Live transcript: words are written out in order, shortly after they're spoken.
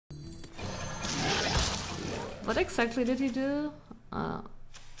What exactly did he do?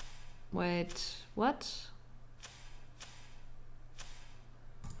 Wait, what?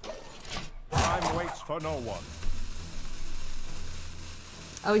 Time waits for no one.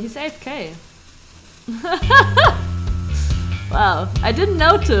 Oh, he's AFK. Wow, I didn't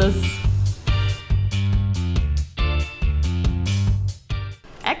notice.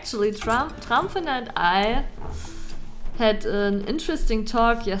 Actually, Trumpin and I had an interesting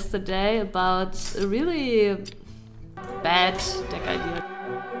talk yesterday about a really bad deck idea.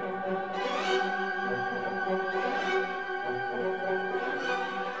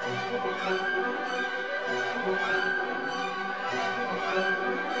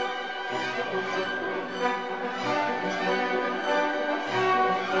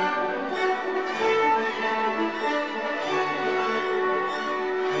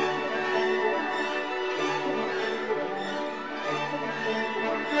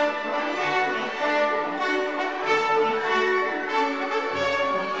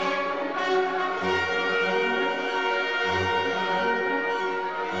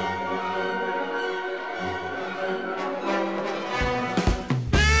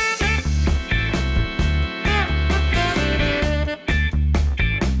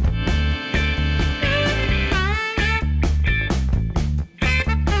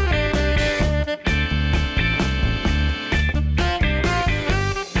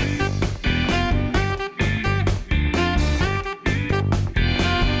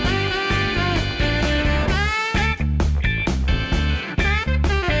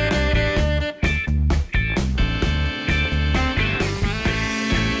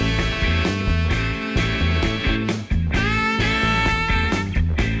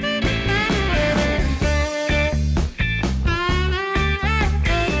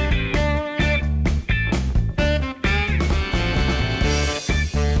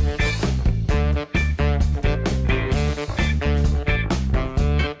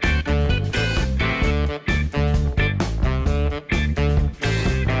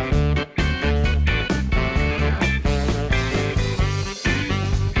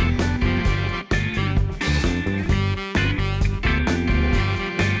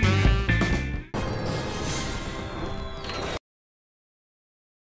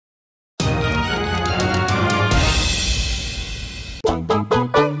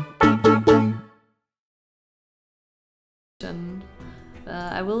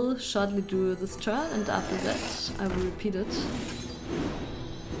 I will shortly do this turn, and after that I will repeat it.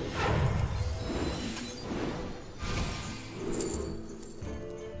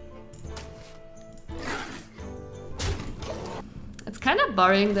 It's kind of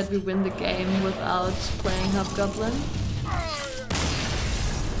boring that we win the game without playing Hobgoblin.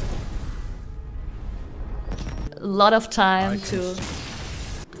 A lot of time to...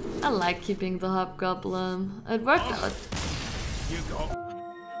 I like keeping the Hobgoblin. It worked out. You go.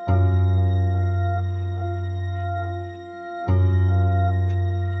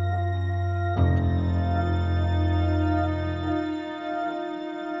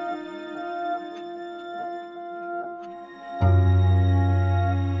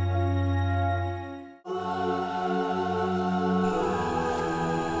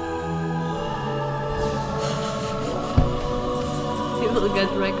 People get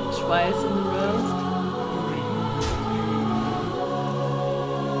wrecked twice in a row.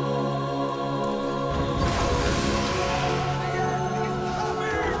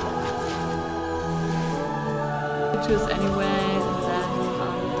 Choose anyway, and then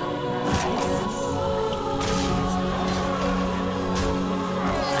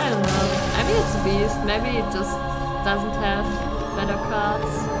I don't know. Maybe it's a beast. Maybe it just doesn't have better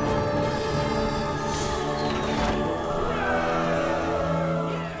cards.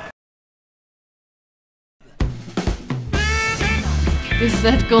 Is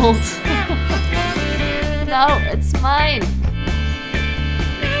that gold? No, it's mine.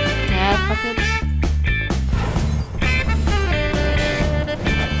 Yeah, fuck it.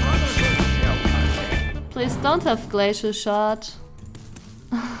 Please don't have Glacial Shot.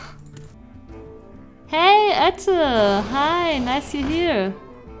 Hey, Ette! Hi, nice you're here.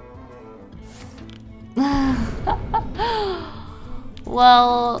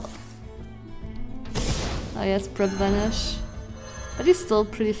 Well... Oh yes, Prep Vanish. But he's still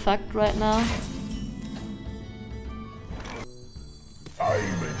pretty fucked right now.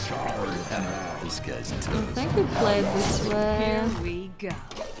 I'm in charge. This guy's I think we played this way. Here we go.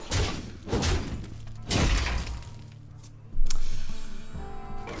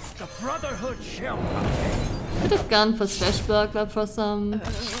 The Brotherhood shall Could have gone for Swashbuckler for some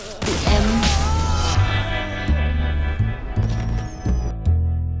PM.